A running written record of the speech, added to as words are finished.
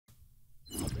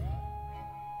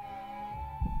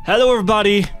Hello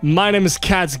everybody, my name is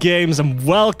Cats Games and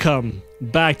welcome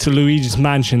back to Luigi's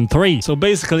Mansion 3. So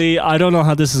basically, I don't know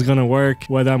how this is gonna work,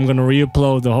 whether I'm gonna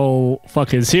re-upload the whole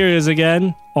fucking series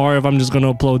again, or if I'm just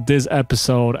gonna upload this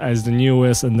episode as the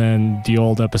newest and then the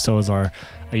old episodes are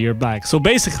a year back. So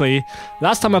basically,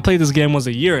 last time I played this game was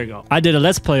a year ago. I did a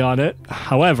let's play on it.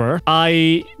 However,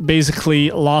 I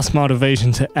basically lost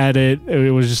motivation to edit.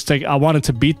 It was just like, I wanted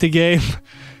to beat the game.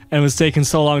 And it was taking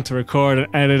so long to record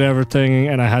and edit everything,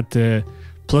 and I had to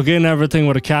plug in everything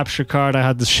with a capture card. I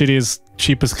had the shittiest,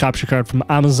 cheapest capture card from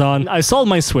Amazon. I sold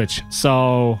my Switch,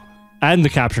 so, and the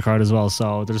capture card as well,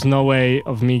 so there's no way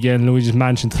of me getting Luigi's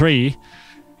Mansion 3.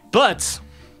 But,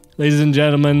 ladies and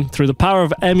gentlemen, through the power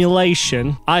of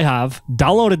emulation, I have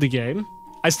downloaded the game.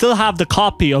 I still have the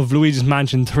copy of Luigi's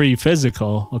Mansion 3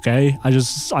 physical, okay?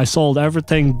 I sold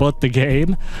everything but the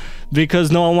game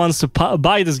because no one wants to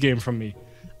buy this game from me.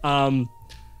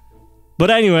 But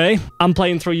anyway, I'm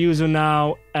playing through Yuzu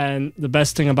now, and the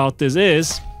best thing about this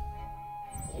is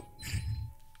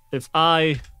if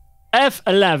I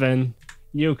F11,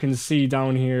 you can see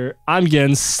down here I'm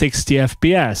getting 60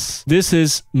 FPS. This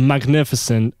is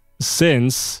magnificent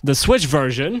since the Switch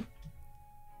version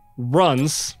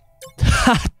runs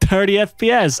 30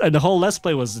 FPS and the whole Let's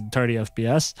Play was in 30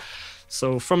 FPS.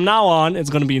 So from now on it's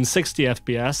going to be in 60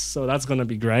 FPS, so that's going to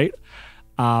be great.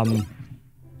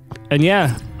 And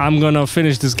yeah, I'm gonna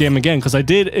finish this game again, because I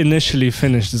did initially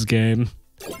finish this game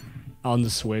on the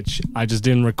Switch. I just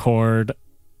didn't record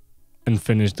and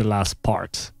finish the last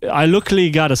part. I luckily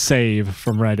got a save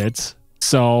from Reddit,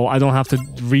 so I don't have to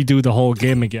redo the whole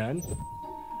game again.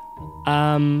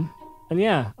 And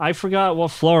yeah, I forgot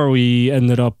what floor we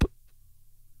ended up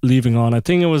leaving on. I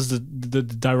think it was the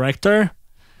director.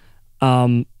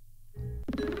 Oh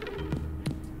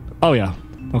yeah,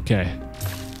 okay.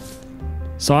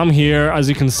 So I'm here, as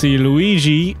you can see,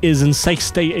 Luigi is in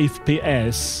 60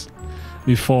 FPS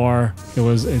before it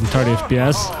was in 30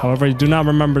 FPS. However, I do not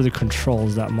remember the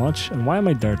controls that much. And why am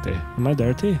I dirty? Am I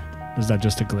dirty? Or is that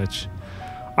just a glitch?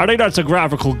 I think that's a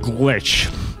graphical glitch.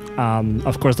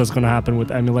 Of course, that's going to happen with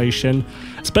emulation,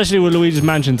 especially with Luigi's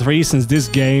Mansion 3, since this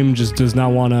game just does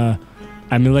not want to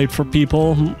emulate for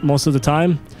people most of the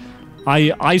time.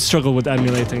 I struggled with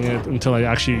emulating it until I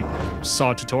actually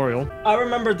saw a tutorial. I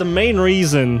remember the main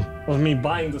reason of me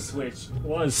buying the Switch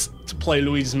was to play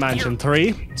Luigi's Mansion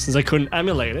 3, since I couldn't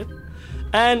emulate it.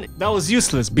 And that was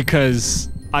useless because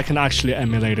I can actually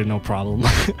emulate it, no problem.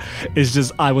 It's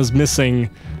just I was missing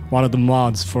one of the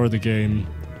mods for the game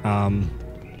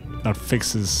that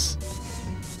fixes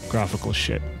graphical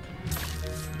shit.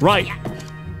 Right.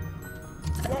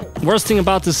 Worst thing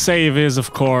about this save is,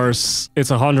 of course, it's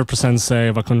 100%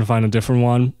 save. I couldn't find a different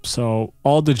one. So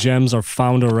all the gems are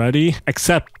found already,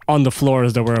 except on the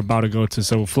floors that we're about to go to.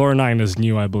 So floor 9 is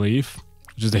new, I believe,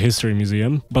 which is the history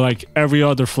museum. But like every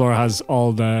other floor has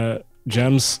all the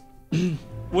gems,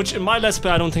 which in my Let's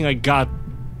Play, I don't think I got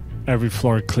every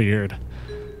floor cleared.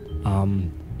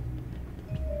 So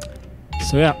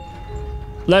yeah,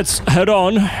 let's head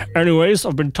on. Anyways,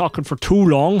 I've been talking for too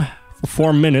long.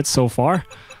 4 minutes so far.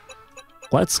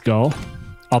 Let's go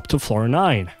up to floor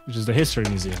 9, which is the history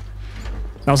museum.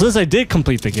 Now, since I did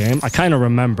complete the game, I kind of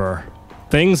remember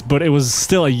things, but it was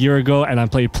still a year ago, and I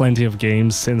played plenty of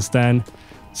games since then,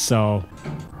 so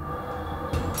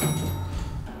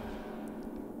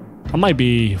I might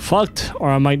be fucked, or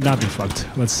I might not be fucked.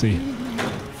 Let's see.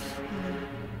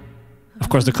 Of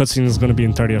course, the cutscene is going to be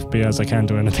in 30 FPS. I can't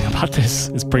do anything about this.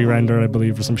 It's pre-rendered, I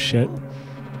believe, or some shit.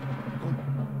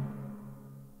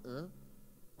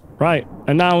 Right,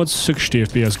 and now it's 60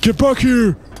 FPS. Get back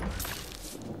here!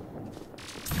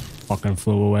 Fucking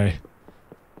flew away.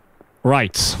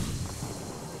 Right.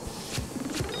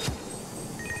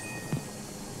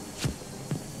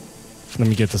 Let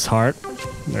me get this heart.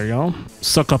 There you go.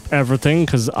 Suck up everything,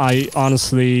 because I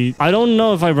honestly... I don't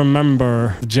know if I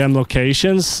remember the gem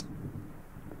locations,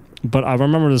 but I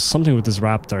remember there's something with this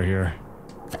raptor here.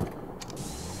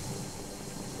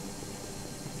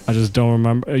 I just don't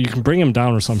remember. You can bring him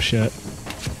down or some shit.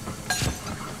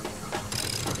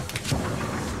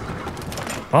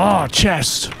 Oh,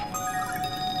 chest!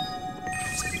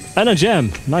 And a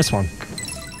gem. Nice one.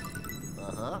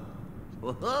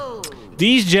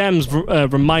 These gems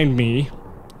remind me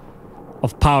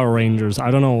of Power Rangers. I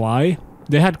don't know why.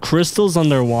 They had crystals on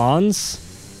their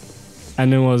wands,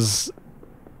 and it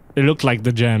looked like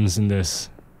the gems in this.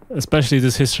 Especially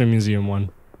this history museum one.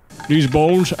 These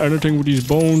bones, anything with these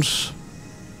bones.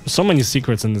 There's so many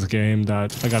secrets in this game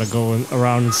that I gotta go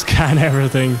around and scan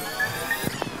everything.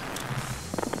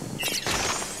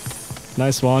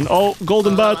 Nice one. Oh,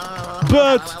 golden bat!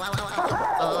 Bat!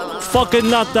 Fucking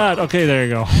not that. Okay, there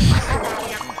you go.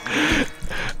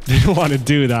 Didn't want to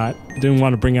do that. Didn't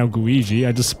want to bring out Luigi.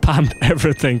 I just spammed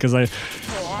everything because I...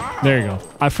 There you go.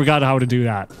 I forgot how to do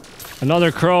that.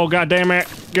 Another crow. God damn it.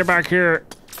 Get back here.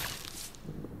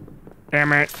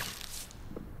 Damn it.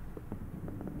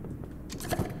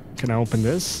 Can I open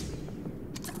this?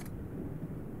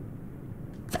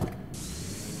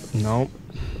 No.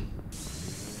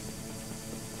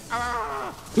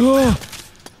 Oh.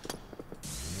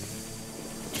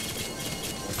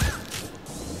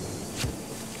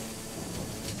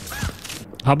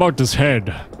 How about this head?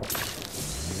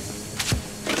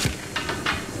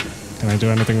 Can I do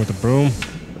anything with the broom?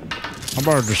 How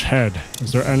about this head?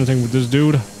 Is there anything with this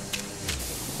dude?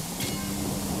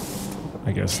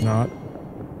 I guess not.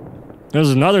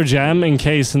 There's another gem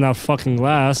encased in that fucking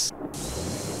glass.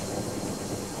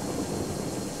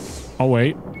 Oh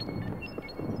wait.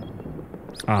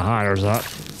 Aha, there's that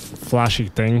flashy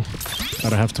thing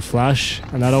that I have to flash.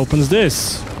 And that opens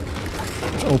this.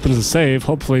 Which opens the safe.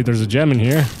 Hopefully there's a gem in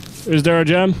here. Is there a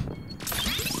gem?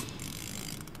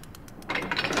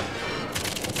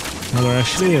 No, there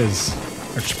actually is.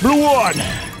 It's blue one!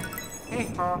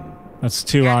 That's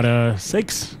 2 out of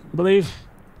 6, I believe.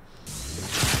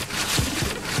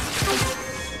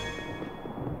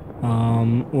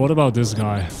 What about this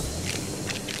guy?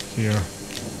 Here.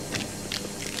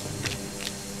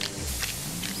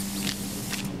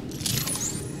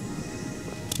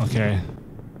 Okay.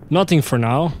 Nothing for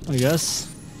now, I guess.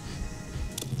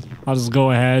 I'll just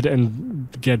go ahead and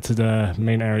get to the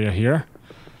main area here.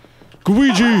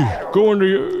 Luigi! Go on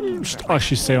the...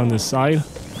 Actually stay on this side.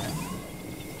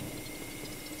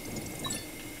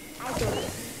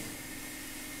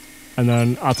 And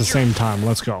then at the same time,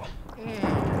 let's go.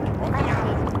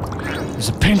 There's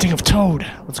a painting of Toad.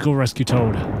 Let's go rescue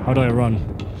Toad. How do I run?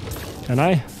 Can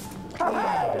I?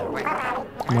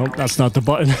 Nope, that's not the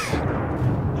button.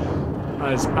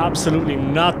 That is absolutely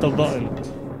not the button.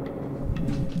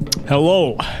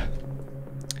 Hello.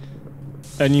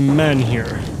 Any men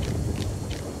here?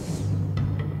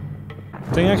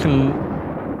 I think I can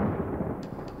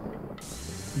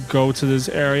go to this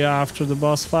area after the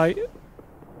boss fight.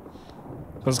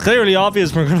 It's clearly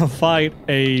obvious we're gonna fight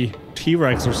a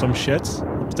T-Rex or some shit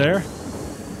up there.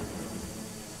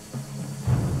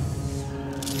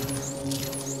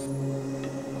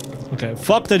 Okay,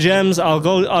 fuck the gems.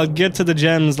 I'll get to the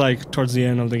gems like towards the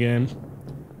end of the game.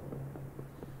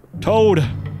 Toad!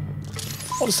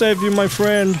 I'll save you, my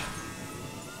friend.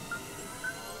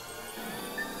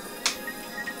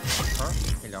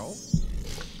 Hello?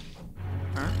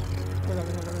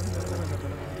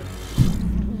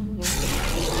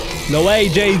 No way,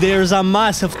 Jay, there's a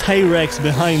massive T-Rex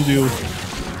behind you.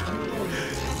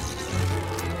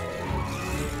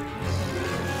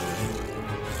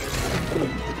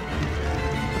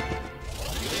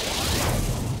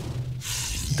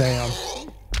 Damn.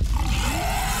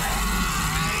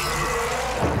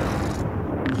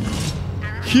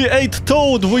 He ate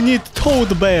Toad! We need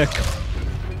Toad back!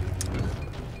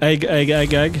 Egg, egg,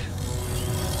 egg, egg.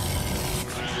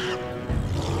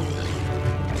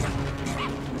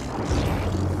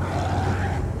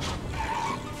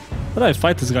 How did I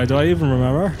fight this guy? Do I even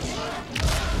remember?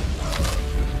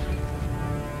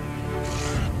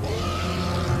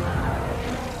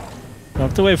 Do I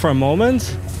have to wait for a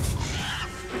moment?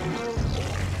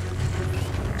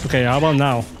 Okay, how about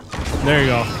now? There you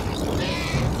go.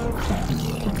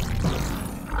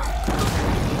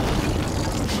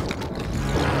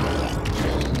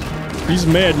 He's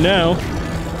mad now.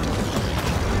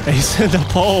 He's in the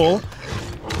pole.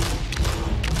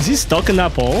 Is he stuck in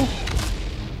that pole?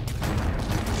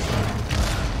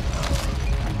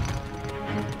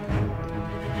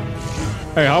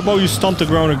 Hey, how about you stomp the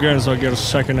ground again so I get a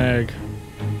second egg?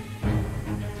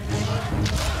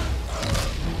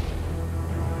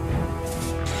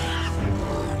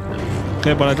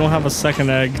 Okay, but I don't have a second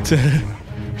egg to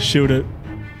shoot it.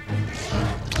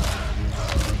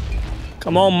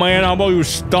 Come on, man, how about you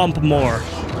stomp more?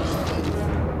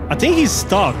 I think he's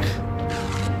stuck.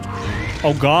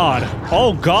 Oh god.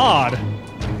 Oh god!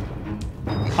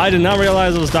 I did not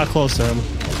realize it was that close to him.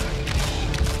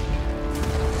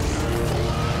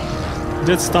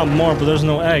 Did stomp more, but there's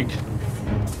no egg.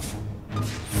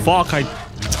 Fuck, I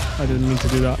didn't mean to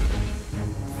do that.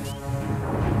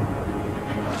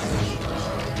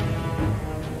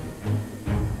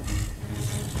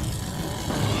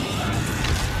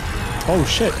 Oh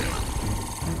shit.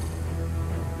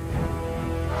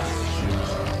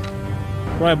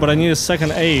 Right, but I need a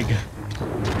second egg.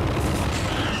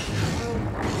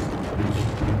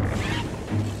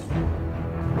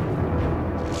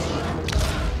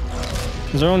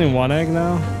 Is there only one egg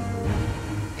now?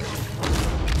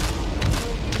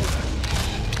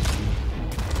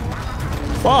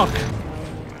 Fuck!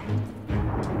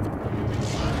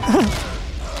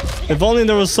 If only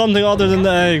there was something other than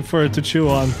the egg for it to chew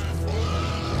on.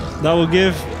 That will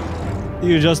give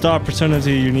you just the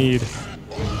opportunity you need.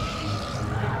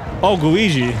 Oh,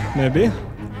 Luigi, maybe?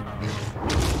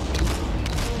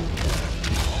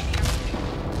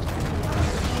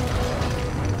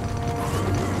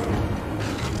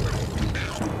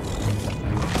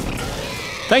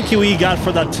 Thank you, EGOT,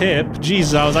 for that tip.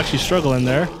 Jesus, I was actually struggling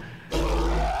there.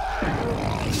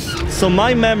 So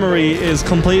my memory is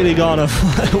completely gone of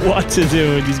what to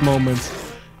do in these moments.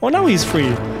 Oh, now he's free.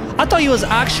 I thought he was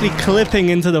actually clipping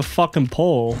into the fucking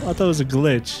pole. I thought it was a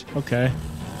glitch. Okay.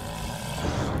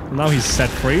 Now he's set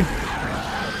free.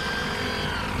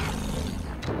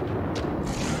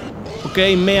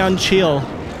 Okay, man, chill.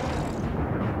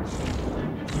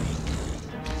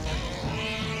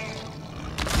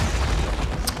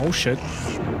 Oh shit.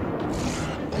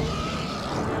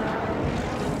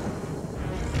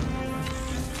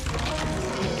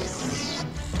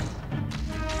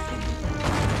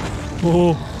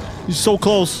 Oh, he's so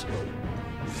close.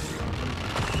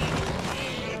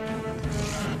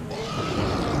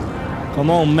 Come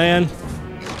on, man.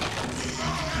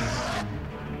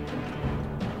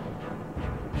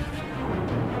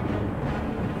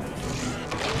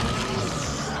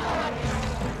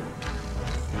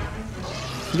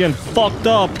 Getting fucked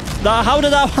up. How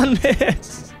did that one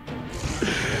miss?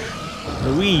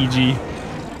 Luigi. I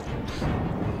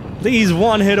think he's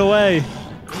one hit away.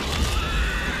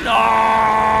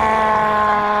 Ah!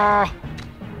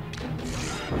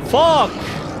 Fuck!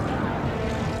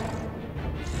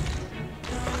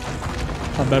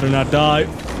 I better not die.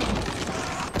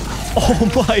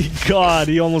 Oh my god,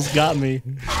 he almost got me.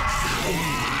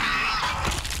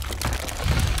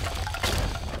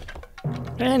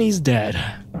 And he's dead.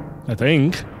 I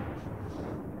think.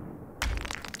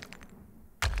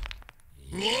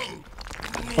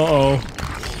 Uh-oh.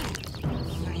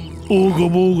 Ooga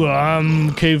booga,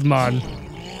 I'm caveman.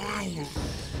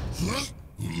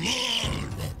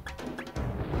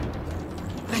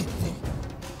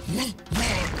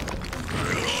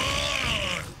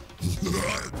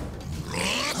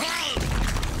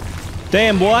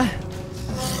 Damn, boy.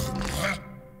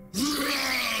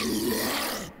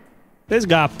 This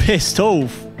guy pissed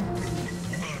off.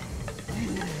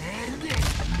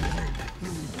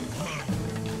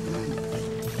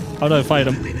 How do I fight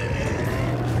him?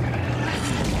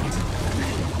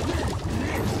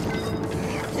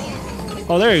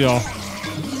 Oh, there you go.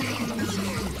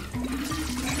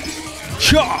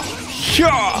 Yeah,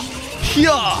 yeah,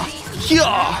 yeah,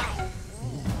 yeah.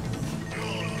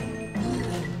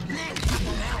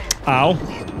 Ow.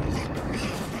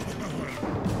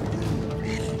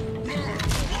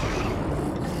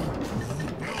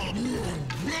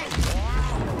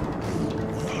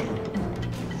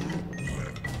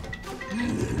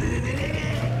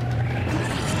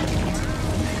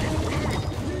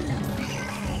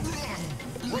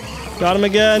 Got him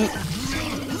again.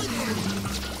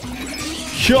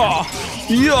 Yeah,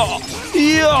 yeah,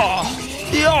 yeah,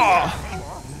 yeah.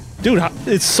 Dude,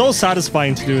 it's so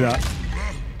satisfying to do that.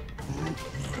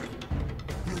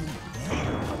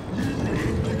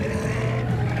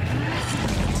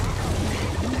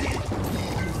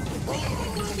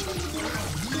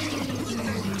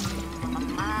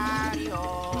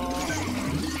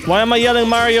 Why am I yelling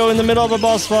Mario in the middle of a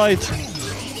boss fight?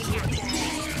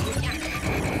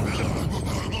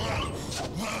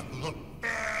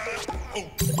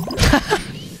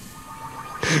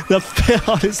 That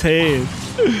fell on his head.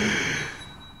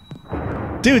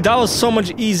 Dude, that was so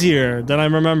much easier than I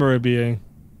remember it being.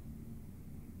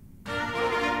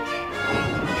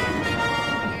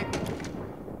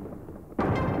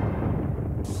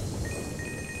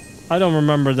 I don't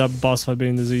remember that boss fight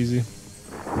being this easy.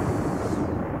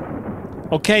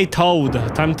 Okay, Toad,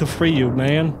 time to free you,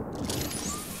 man.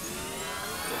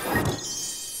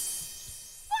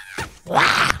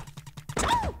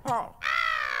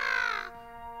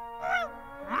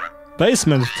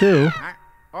 Basement too.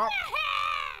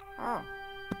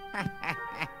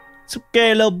 It's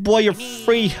okay, little boy, you're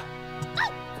free.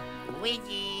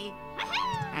 Luigi.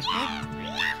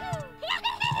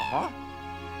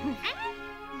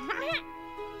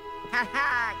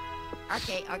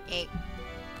 Okay, okay.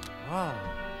 Oh,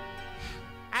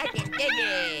 I can dig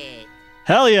it.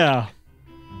 Hell yeah.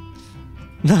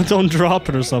 No, don't drop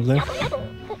it or something.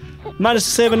 Managed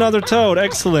to save another Toad.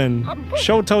 Excellent.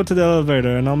 Show Toad to the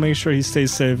elevator and I'll make sure he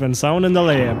stays safe and sound in the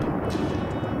lab.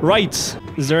 Right.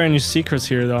 Is there any secrets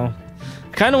here though?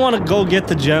 Kind of want to go get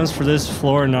the gems for this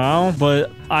floor now,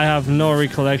 but I have no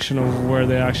recollection of where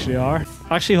they actually are.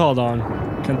 Actually, hold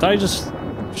on. Can't I just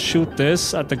shoot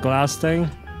this at the glass thing?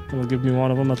 It'll give me one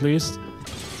of them at least.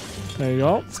 There you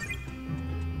go.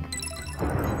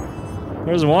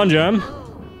 There's one gem.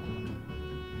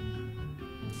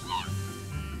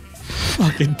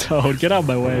 Fucking Toad, get out of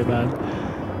my way, man.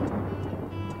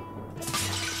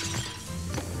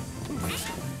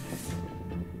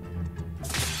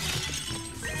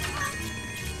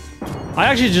 I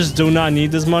actually just do not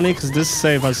need this money because this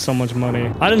save has so much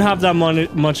money. I didn't have that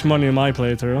much money in my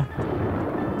playthrough.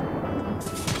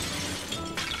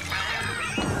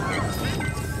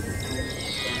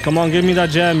 Come on, give me that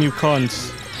gem, you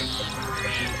cunt.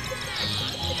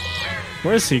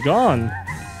 Where's he gone?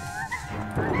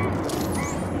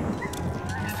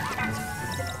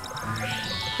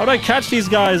 How do I catch these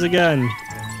guys again?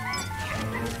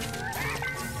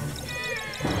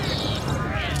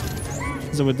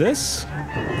 Is it with this?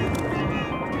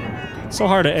 It's so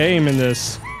hard to aim in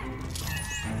this.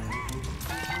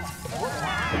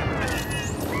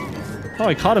 Oh,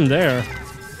 I caught him there.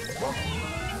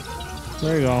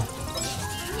 There you go.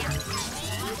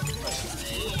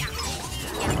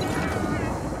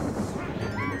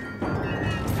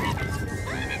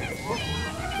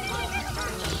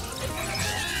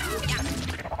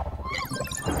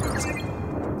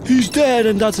 He's dead,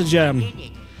 and that's a gem.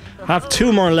 I have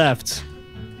 2 more left.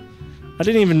 I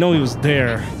didn't even know he was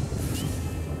there.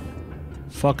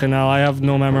 Fucking hell, I have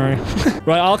no memory.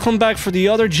 Right, I'll come back for the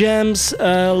other gems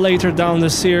later down the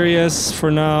series.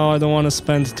 For now, I don't want to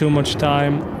spend too much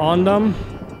time on them.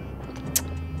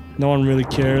 No one really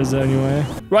cares anyway.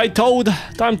 Right, Toad,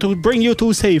 time to bring you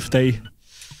to safety.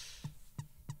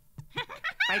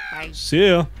 Bye-bye. See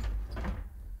ya.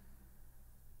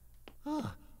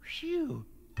 Oh, phew.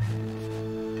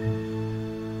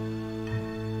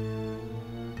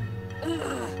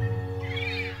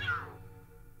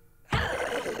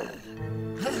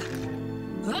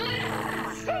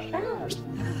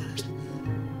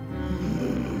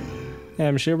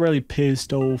 I'm sure really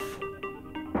pissed off.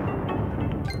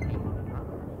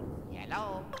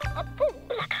 Hello.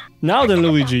 Now then,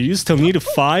 Luigi, you still need to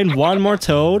find one more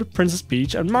Toad, Princess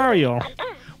Peach, and Mario.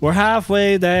 We're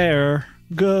halfway there.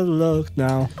 Good luck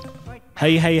now.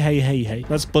 Hey, hey, hey, hey, hey.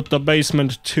 Let's put the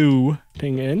basement 2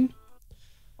 thing in.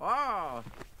 Oh,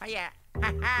 yeah.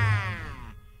 Ha-ha.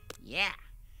 Yeah.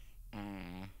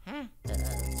 Uh-huh.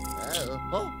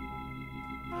 Oh.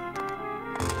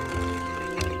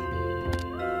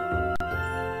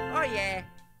 Oh, yeah.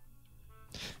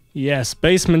 Yes,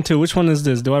 basement 2. Which one is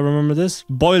this? Do I remember this?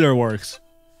 Boiler Works.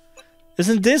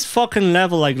 Isn't this fucking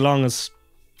level like long as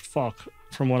fuck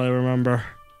from what I remember?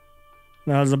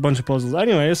 Now there's a bunch of puzzles.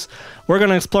 Anyways, we're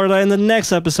gonna explore that in the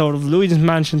next episode of Luigi's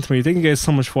Mansion 3. Thank you guys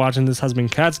so much for watching. This has been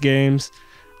Cats Games.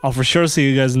 I'll for sure see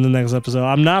you guys in the next episode.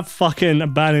 I'm not fucking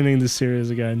abandoning this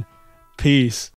series again. Peace.